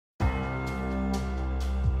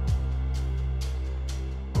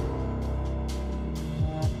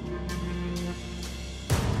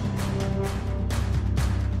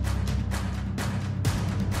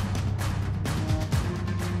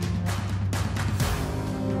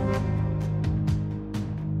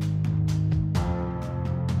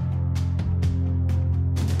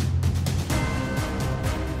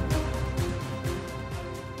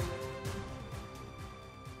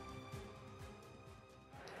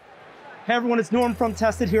Hey everyone, it's Norm from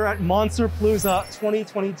Tested here at Monsterpalooza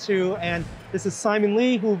 2022, and this is Simon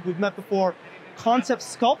Lee, who we've met before, concept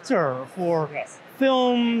sculptor for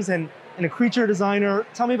films and a creature designer.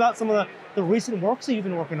 Tell me about some of the recent works that you've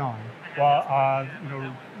been working on. Well,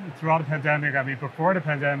 throughout the pandemic, before the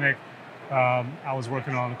pandemic, I was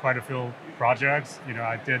working on quite a few projects.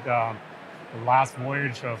 I did the last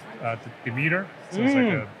voyage of the Demeter, so it's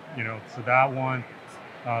like so that one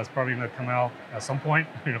is probably going to come out at some point,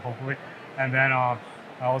 hopefully. And then I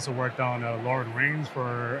also worked on Lord of the Rings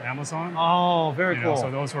for Amazon. Oh, very cool. So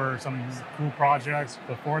those were some cool projects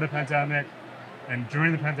before the pandemic, and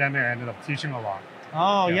during the pandemic, I ended up teaching a lot.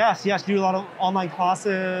 Oh, yes, you do a lot of online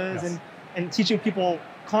classes and teaching people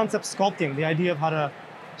concept sculpting, the idea of how to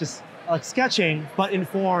just like sketching, but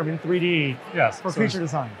informed in 3D for creature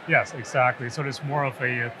design. Yes, exactly. So it's more of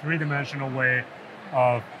a three-dimensional way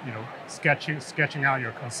of sketching out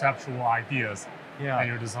your conceptual ideas and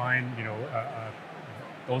your design,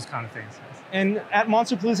 those kind of things. And at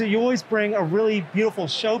Monsterpalooza, you always bring a really beautiful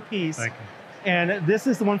showpiece. Thank you. And this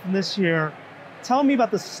is the one from this year. Tell me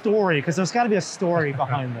about the story, because there's got to be a story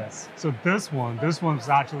behind this. So this one's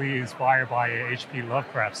actually inspired by a H.P.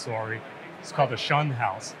 Lovecraft story. It's called The Shunned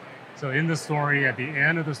House. So in the story, at the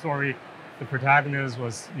end of the story, the protagonist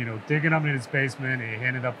was, digging up in his basement, and he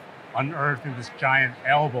ended up unearthing this giant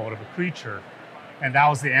elbow of a creature, and that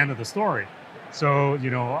was the end of the story. So,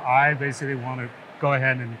 I basically want to go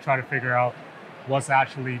ahead and try to figure out what's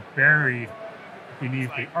actually buried beneath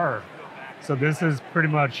the earth. So this is pretty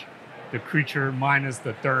much the creature minus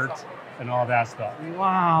the dirt and all that stuff.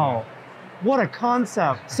 Wow, what a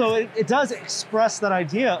concept. So it does express that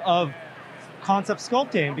idea of concept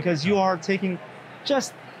sculpting, because you are taking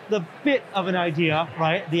just the bit of an idea,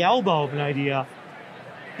 right? The elbow of an idea,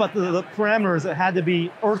 but the parameters, it had to be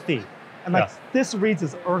earthy. And this reads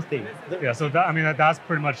as earthy. Yeah, so that's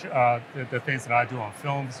pretty much the things that I do on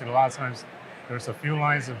films. A lot of times there's a few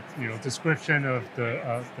lines of description of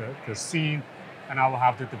the scene, and I will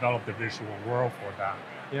have to develop the visual world for that.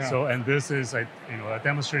 Yeah. So, and this is a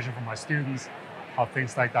demonstration for my students how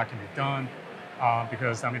things like that can be done,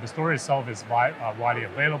 because the story itself is widely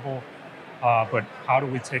available, but how do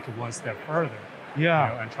we take it one step further?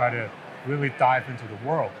 And try to really dive into the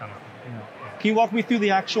world, kind of thing. Can you walk me through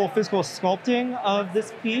the actual physical sculpting of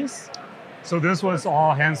this piece? So this was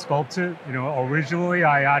all hand sculpted. Originally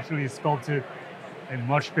I actually sculpted a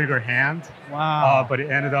much bigger hand. Wow. But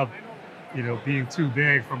it ended up, being too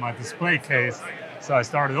big for my display case. So I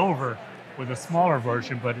started over with a smaller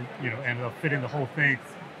version, but it, ended up fitting the whole thing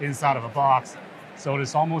inside of a box. So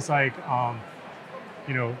it's almost like,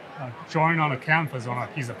 drawing on a canvas on a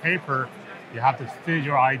piece of paper. You have to fit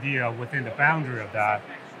your idea within the boundary of that.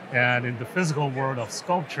 And in the physical world of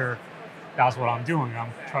sculpture, that's what I'm doing.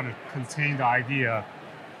 I'm trying to contain the idea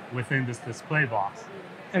within this display box.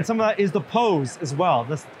 And some of that is the pose as well,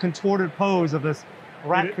 this contorted pose of this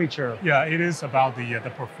rat creature. Yeah, it is about the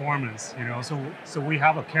performance, So we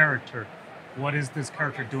have a character. What is this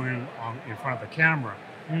character doing in front of the camera?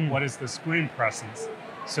 What is the screen presence?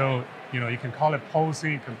 So, you can call it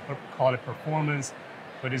posing, you can call it performance,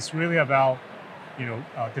 but it's really about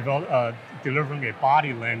delivering a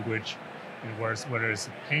body language, whether it's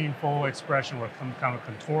a painful expression or some kind of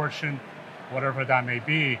contortion, whatever that may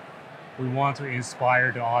be. We want to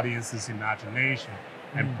inspire the audience's imagination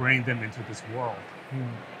and bring them into this world.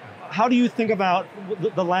 How do you think about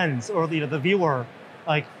the lens or the viewer,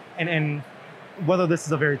 and whether this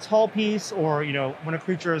is a very tall piece or when a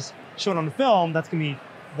creature is shown on film, that's going to be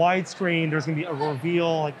widescreen, there's going to be a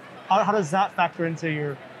reveal. How does that factor into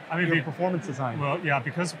your performance design? Well, yeah,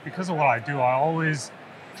 because of what I do, I always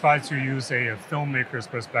try to use a filmmaker's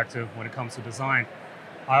perspective when it comes to design.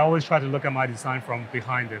 I always try to look at my design from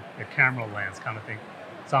behind the camera lens kind of thing.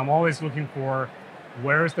 So I'm always looking for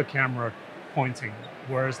where is the camera pointing?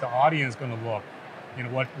 Where is the audience going to look?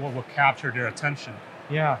 What will capture their attention?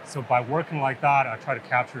 Yeah. So by working like that, I try to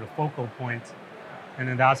capture the focal point, and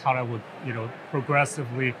then that's how I would,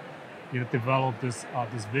 progressively, develop this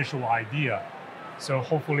visual idea. So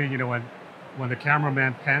hopefully, when the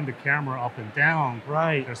cameraman panned the camera up and down,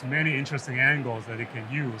 there's many interesting angles that it can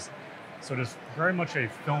use. So there's very much a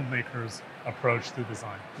filmmaker's approach to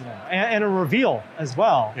design. Yeah. And a reveal as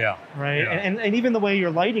well. Yeah. Right. Yeah. And even the way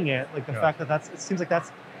you're lighting it, like the fact that it seems like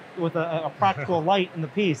that's with a practical light in the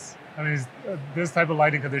piece. This type of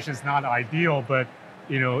lighting condition is not ideal, but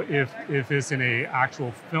if it's in a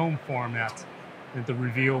actual film format, then the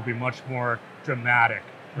reveal will be much more dramatic.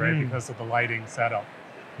 Right, because of the lighting setup.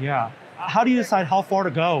 Yeah. How do you decide how far to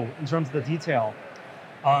go in terms of the detail?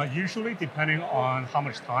 Usually, depending on how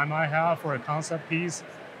much time I have for a concept piece,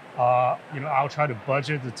 I'll try to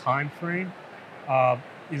budget the time frame.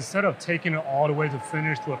 Instead of taking it all the way to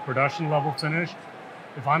finish to a production level finish,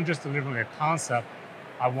 if I'm just delivering a concept,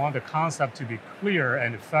 I want the concept to be clear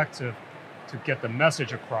and effective to get the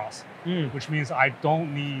message across, which means I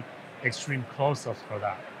don't need extreme close-ups for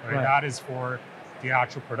that. Right? That is for the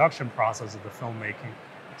actual production process of the filmmaking.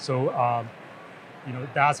 So,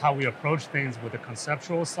 that's how we approach things with the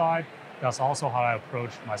conceptual side. That's also how I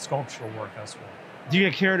approach my sculptural work as well. Do you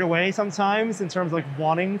get carried away sometimes in terms of like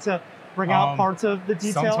wanting to bring out parts of the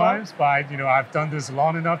detail? Sometimes, but I've done this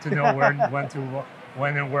long enough to know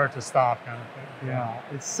when and where to stop, kind of thing. Yeah,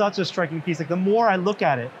 it's such a striking piece. Like the more I look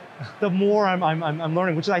at it, the more I'm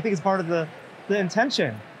learning, which I think is part of the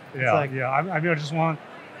intention. Yeah, I just want,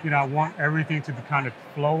 I want everything to be kind of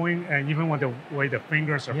flowing, and even with the way the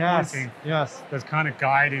fingers are pointing, that's kind of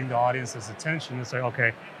guiding the audience's attention. It's like,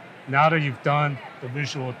 okay, now that you've done the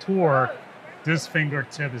visual tour, this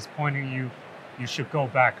fingertip is pointing you should go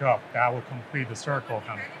back up. That will complete the circle,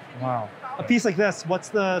 kind of. Wow. A piece like this, what's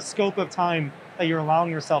the scope of time that you're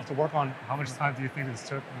allowing yourself to work on? How much time do you think this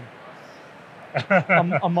took me?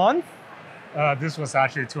 A month? This was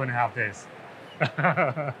actually 2.5 days.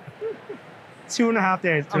 2.5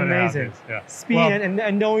 days. Amazing. Yeah. Speed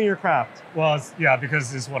and knowing your craft. Well,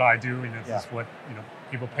 because this is what I do, and this is what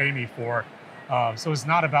people pay me for. So it's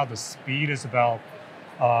not about the speed; it's about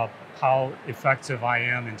how effective I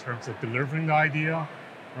am in terms of delivering the idea,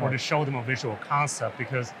 or to show them a visual concept.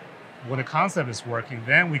 Because when the concept is working,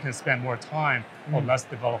 then we can spend more time on let's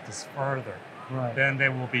develop this further. Right. Then they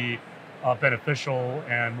will be beneficial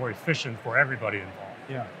and more efficient for everybody involved.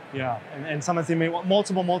 Yeah. And sometimes they may want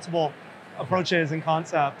multiple approaches and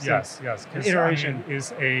concepts. Yes. Iteration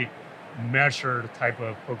is a measured type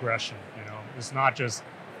of progression. It's not just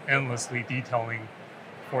endlessly detailing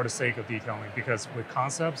for the sake of detailing. Because with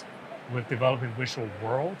concepts, with developing visual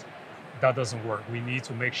world, that doesn't work. We need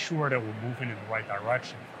to make sure that we're moving in the right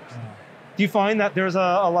direction first. Do you find that there's a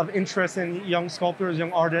lot of interest in young sculptors,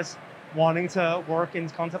 young artists wanting to work in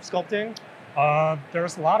concept sculpting?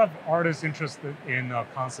 There's a lot of artists interested in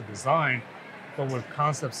concept design, but with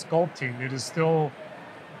concept sculpting, it is still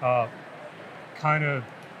kind of,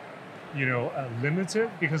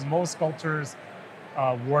 limited, because most sculptors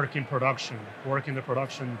work in the production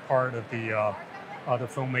part of the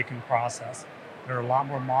filmmaking process. There are a lot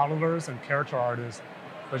more modelers and character artists,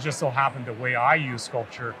 but just so happen the way I use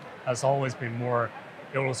sculpture has always been more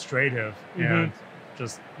illustrative and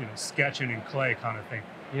just sketching in clay kind of thing.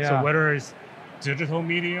 So whether it's digital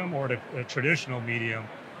medium or the traditional medium,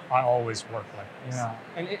 I always work like this.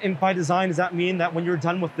 Yeah. And by design, does that mean that when you're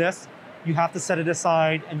done with this, you have to set it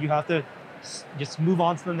aside and you have to just move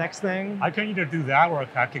on to the next thing? I can either do that or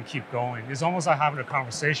I can keep going. It's almost like having a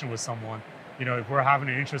conversation with someone. If we're having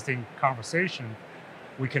an interesting conversation,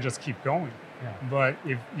 we can just keep going. But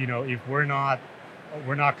if we're not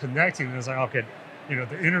connecting, it's like, okay,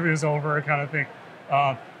 the interview is over, kind of thing.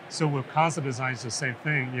 So with concept design, it's the same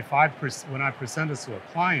thing. When I present this to a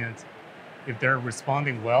client, if they're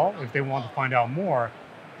responding well, if they want to find out more,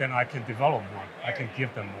 then I can develop more. I can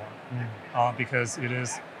give them more, because it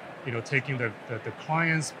is, taking the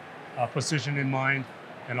client's position in mind,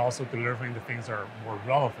 and also delivering the things that are more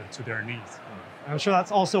relevant to their needs. I'm sure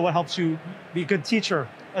that's also what helps you be a good teacher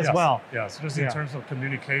as well. Yes, just in terms of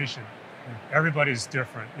communication, everybody's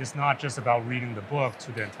different. It's not just about reading the book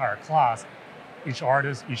to the entire class. Each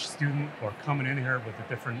artist, each student are coming in here with a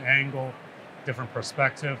different angle, different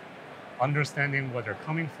perspective. Understanding where they're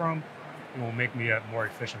coming from, it will make me a more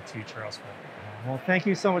efficient teacher as well. Well, thank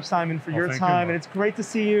you so much, Simon, for your time. And it's great to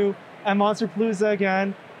see you at Monsterpalooza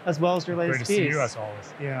again, as well as your latest piece. Great to see you as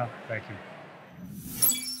always. Yeah. Thank you.